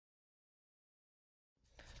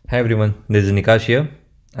Hi everyone, this is Nikash here.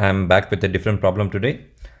 I'm back with a different problem today.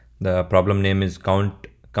 The problem name is count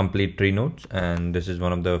complete tree nodes, and this is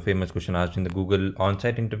one of the famous questions asked in the Google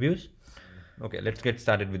on-site interviews. Okay, let's get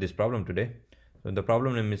started with this problem today. So the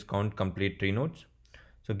problem name is count complete tree nodes.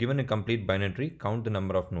 So given a complete binary tree, count the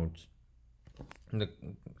number of nodes. The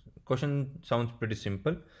question sounds pretty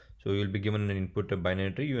simple. So you'll be given an input a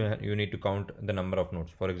binary tree. You need to count the number of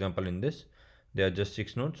nodes. For example, in this, there are just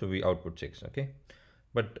 6 nodes, so we output 6. Okay,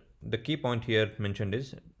 but the key point here mentioned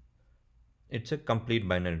is it's a complete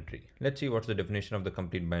binary tree. Let's see what's the definition of the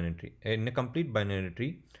complete binary tree. In a complete binary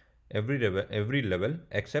tree, every level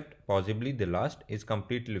except possibly the last is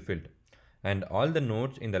completely filled, and all the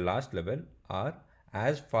nodes in the last level are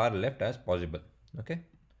as far left as possible. Okay,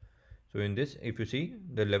 so in this, if you see,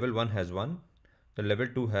 the level 1 has 1, the level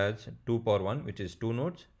 2 has 2 power 1, which is 2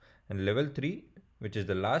 nodes, and level 3, which is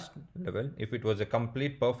the last level, if it was a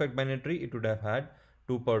complete perfect binary tree, it would have had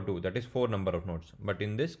 2 power 2, that is 4 number of nodes. But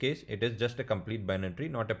in this case, it is just a complete binary tree,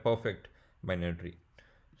 not a perfect binary tree.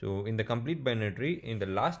 So in the complete binary tree, in the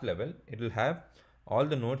last level, it will have all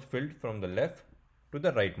the nodes filled from the left to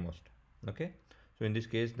the rightmost. Okay, so in this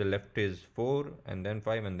case, the left is 4 and then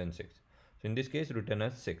 5 and then 6. So in this case, return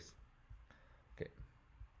as 6. Okay,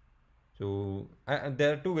 so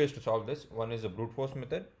there are two ways to solve this. One is a brute force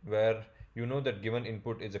method, where you know that given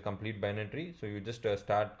input is a complete binary tree, so you just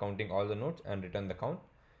start counting all the nodes and return the count.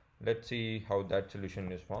 Let's see how that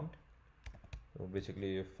solution is formed. So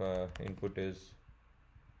basically, if input is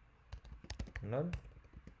null,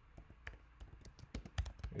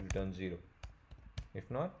 we return 0. If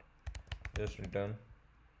not, just return.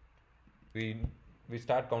 We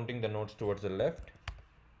start counting the nodes towards the left,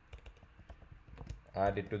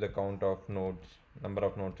 add it to the count of nodes, number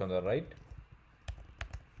of nodes on the right,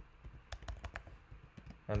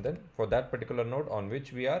 and then for that particular node on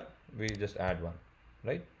which we are, we just add 1,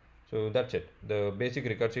 right? So that's it. The basic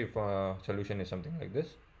recursive solution is something like this.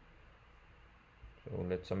 So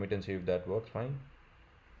let's submit and see if that works fine.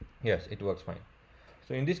 Yes, it works fine.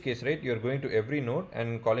 So in this case, right, you're going to every node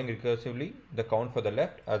and calling recursively the count for the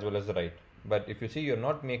left as well as the right. But if you see, you're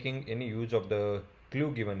not making any use of the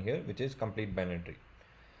clue given here, which is complete binary tree.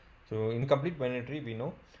 So in complete binary tree, we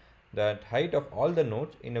know that height of all the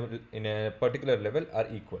nodes in a particular level are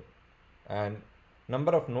equal, and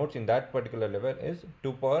number of nodes in that particular level is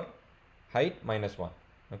 2 power height minus 1.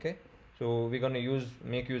 Okay, so we're going to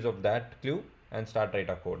make use of that clue and start write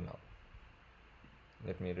our code now.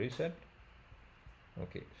 Let me reset.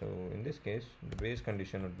 Okay, so in this case, the base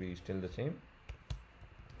condition would be still the same.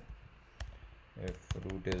 If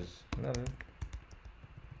root is null,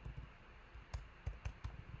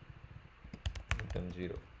 return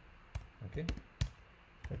 0. Okay,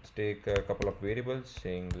 let's take a couple of variables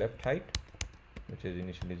saying left height, which is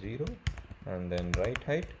initially 0, and then right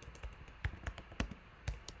height,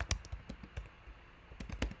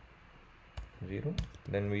 0.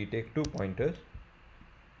 Then we take 2 pointers,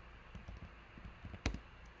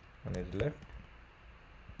 one is left,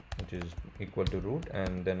 which is equal to root,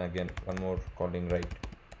 and then again one more calling right.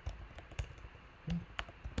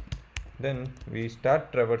 Then we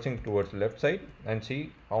start traversing towards left side and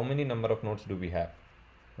see how many number of nodes do we have.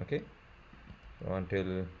 Okay, so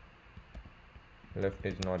until left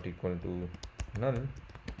is not equal to null,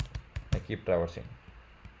 I keep traversing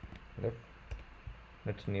left.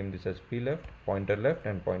 Let's name this as p left, pointer left,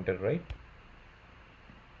 and pointer right.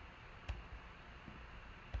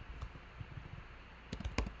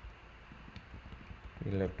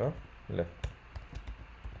 P left of left.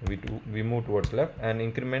 We move towards left and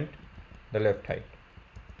increment the left height.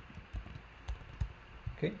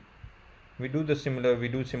 Okay, we do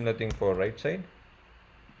similar thing for right side.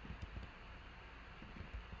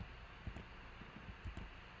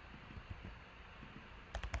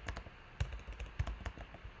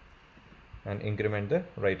 And increment the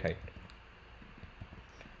right height.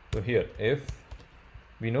 So here, if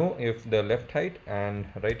we know if the left height and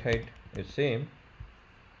right height is same,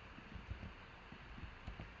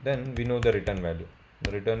 then we know the return value. The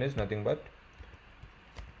return is nothing but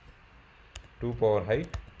 2 power height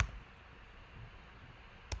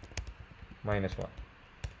minus 1.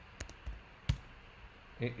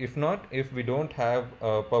 If not, if we don't have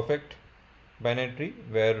a perfect binary tree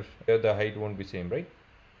where the height won't be same, right?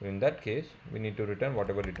 So in that case, we need to return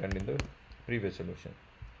whatever returned in the previous solution.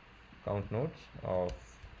 Count nodes of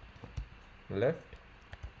left,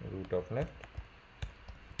 root of left,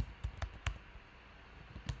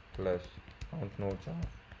 plus count nodes of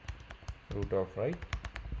root of right,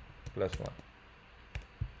 plus 1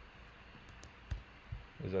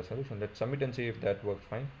 is our solution. Let's submit and see if that works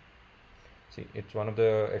fine. See, it's one of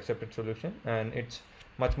the accepted solution, and it's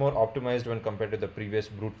much more optimized when compared to the previous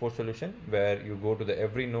brute force solution, where you go to the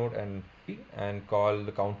every node and call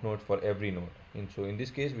the count nodes for every node. And so in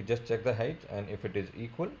this case, we just check the height, and if it is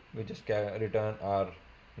equal, we just return our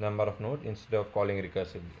number of nodes instead of calling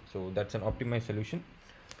recursively. So that's an optimized solution.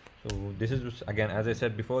 So this is, again, as I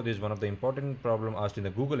said before, this is one of the important problem asked in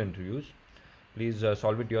the Google interviews. Please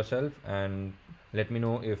solve it yourself and let me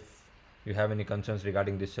know if you have any concerns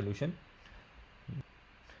regarding this solution.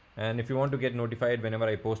 And if you want to get notified whenever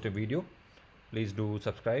I post a video, please do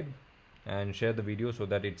subscribe and share the video so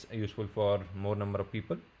that it's useful for more number of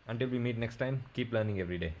people. Until we meet next time, keep learning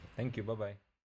every day. Thank you. Bye bye.